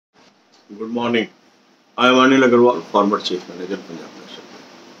Good morning. I am Anil Aggarwal, former Chief Manager, Punjab National Bank.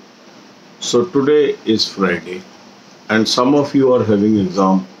 So today is Friday, and some of you are having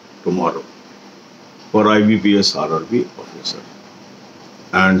exam tomorrow for IBPS RRB Officer,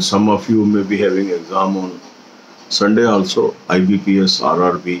 and some of you may be having exam on Sunday also, IBPS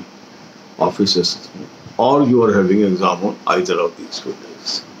RRB Officer Exam, or you are having exam on either of these 2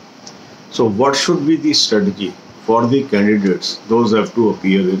 days. So what should be the strategy for the candidates, those have to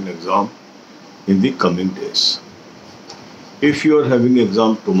appear in exam in the coming days? If you are having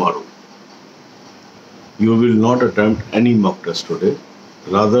exam tomorrow, you will not attempt any mock test today.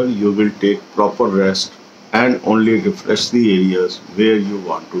 Rather, you will take proper rest and only refresh the areas where you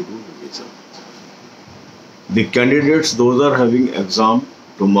want to do revision. The candidates, those are having exam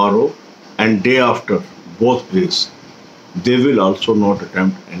tomorrow and day after, both days, they will also not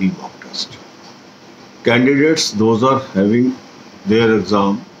attempt any mock test. Candidates, those are having their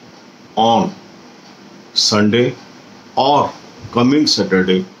exam on Sunday or coming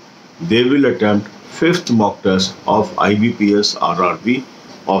Saturday, they will attempt 5th mock test of IBPS RRB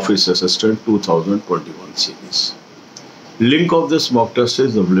Officer Assistant 2021 series. Link of this mock test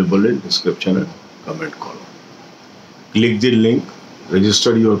is available in description and comment column. Click the link,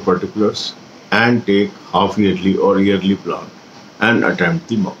 register your particulars and take half yearly or yearly plan and attempt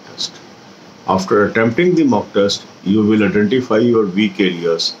the mock test. After attempting the mock test, you will identify your weak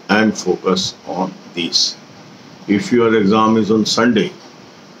areas and focus on these. If your exam is on Sunday,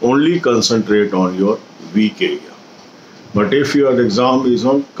 only concentrate on your weak area. But if your exam is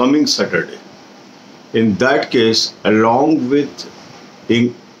on coming Saturday, in that case, along with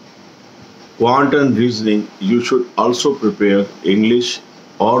quant and reasoning, you should also prepare English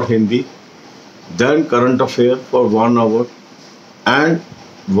or Hindi, then current affair for 1 hour, and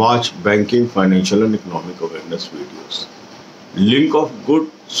watch banking, financial and economic awareness videos. Link of good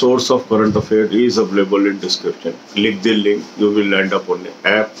source of current affair is available in description. Click the link, you will end up on the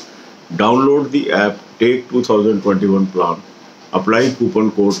app. Download the app, take 2021 plan, apply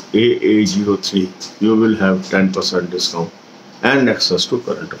coupon code AA03. You will have 10% discount and access to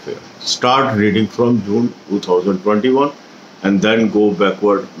current affair. Start reading from June 2021 and then go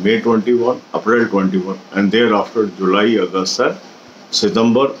backward May 21, April 21 and thereafter July, August and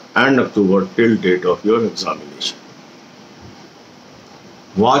September and October till date of your examination.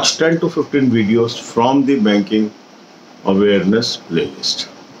 Watch 10 to 15 videos from the banking awareness playlist.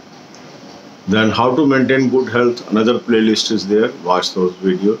 Then how to maintain good health, another playlist is there. Watch those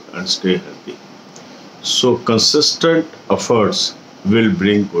videos and stay healthy. So consistent efforts will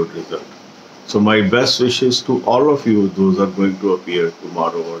bring good result. So my best wishes to all of you, those are going to appear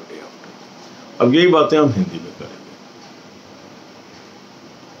tomorrow or day after. अब यही बातें हम हिंदी में करेंगे.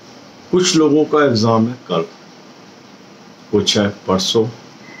 कुछ लोगों का exam है कल, कुछ है परसों,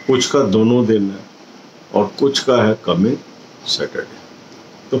 कुछ का दोनों दिन है और कुछ का है कमिंग सैटरडे.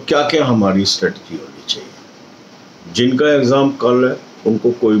 तो क्या क्या हमारी स्ट्रेटजी होनी चाहिए? जिनका एग्जाम कल है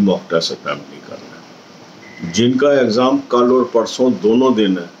उनको कोई मॉक टेस्ट अटेम्प्ट नहीं करना है. जिनका एग्जाम कल और परसों दोनों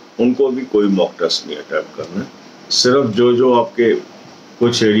दिन है उनको भी कोई मॉक टेस्ट नहीं अटेम्प्ट करना है. सिर्फ जो आपके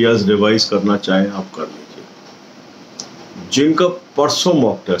कुछ एरियाज रिवाइज करना चाहें आप कर लीजिए. जिनका परसों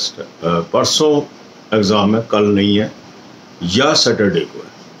मॉक टेस्ट है, परसों एग्जाम है, कल नहीं है या सैटरडे को है,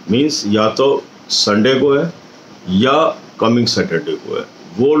 मीन्स या तो संडे को है या कमिंग सैटरडे को है,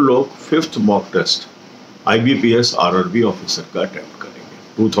 वो लोग 5th mock test IBPS RRB officer का अटेम्प्ट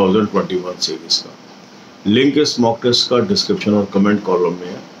करेंगे 2021 सीरीज का. लिंक इस मॉक टेस्ट का डिस्क्रिप्शन और कमेंट कॉलम में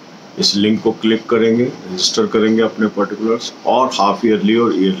है. इस लिंक को क्लिक करेंगे, रजिस्टर करेंगे अपने पर्टिकुलर्स और हाफ ईयरली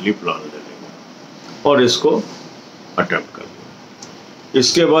और ईयरली प्लान ले लेंगे और इसको अटेम्प्ट कर लेंगे.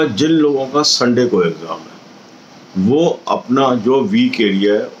 इसके बाद जिन लोगों का संडे को एग्जाम है वो अपना जो वीक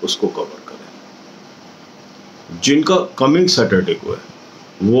एरिया है उसको कवर करें. जिनका कमिंग सैटरडे को है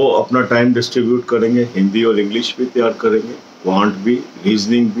वो अपना टाइम डिस्ट्रीब्यूट करेंगे, हिंदी और इंग्लिश भी तैयार करेंगे, क्वांट भी,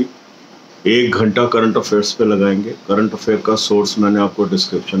 रीजनिंग भी. 1 घंटा करंट अफेयर्स पे लगाएंगे. करंट अफेयर का सोर्स मैंने आपको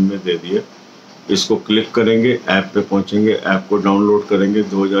डिस्क्रिप्शन में दे दिया. इसको क्लिक करेंगे, ऐप पे पहुंचेंगे, ऐप को डाउनलोड करेंगे,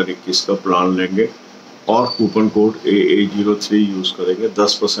 2021 का प्लान लेंगे और कूपन कोड AA03 यूज़ करेंगे.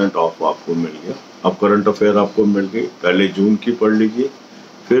 10% ऑफ आपको मिल गया. अब करंट अफेयर आपको मिल गई. पहले जून की पढ़ लीजिए,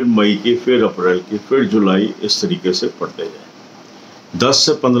 फिर मई की, फिर अप्रैल की, फिर जुलाई, इस तरीके से पढ़ते जाए. 10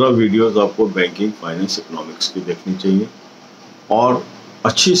 से 15 वीडियोस आपको बैंकिंग, फाइनेंस, इकोनॉमिक्स की देखनी चाहिए. और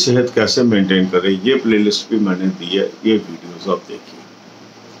अच्छी सेहत कैसे मेंटेन करें ये प्लेलिस्ट भी मैंने दी है, ये वीडियोस आप देखिए.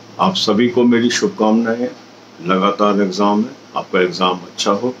 आप सभी को मेरी शुभकामनाएं. लगातार एग्ज़ाम है, आपका एग्ज़ाम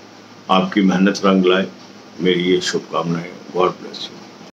अच्छा हो, आपकी मेहनत रंग लाए, मेरी ये शुभकामनाएं. God bless you.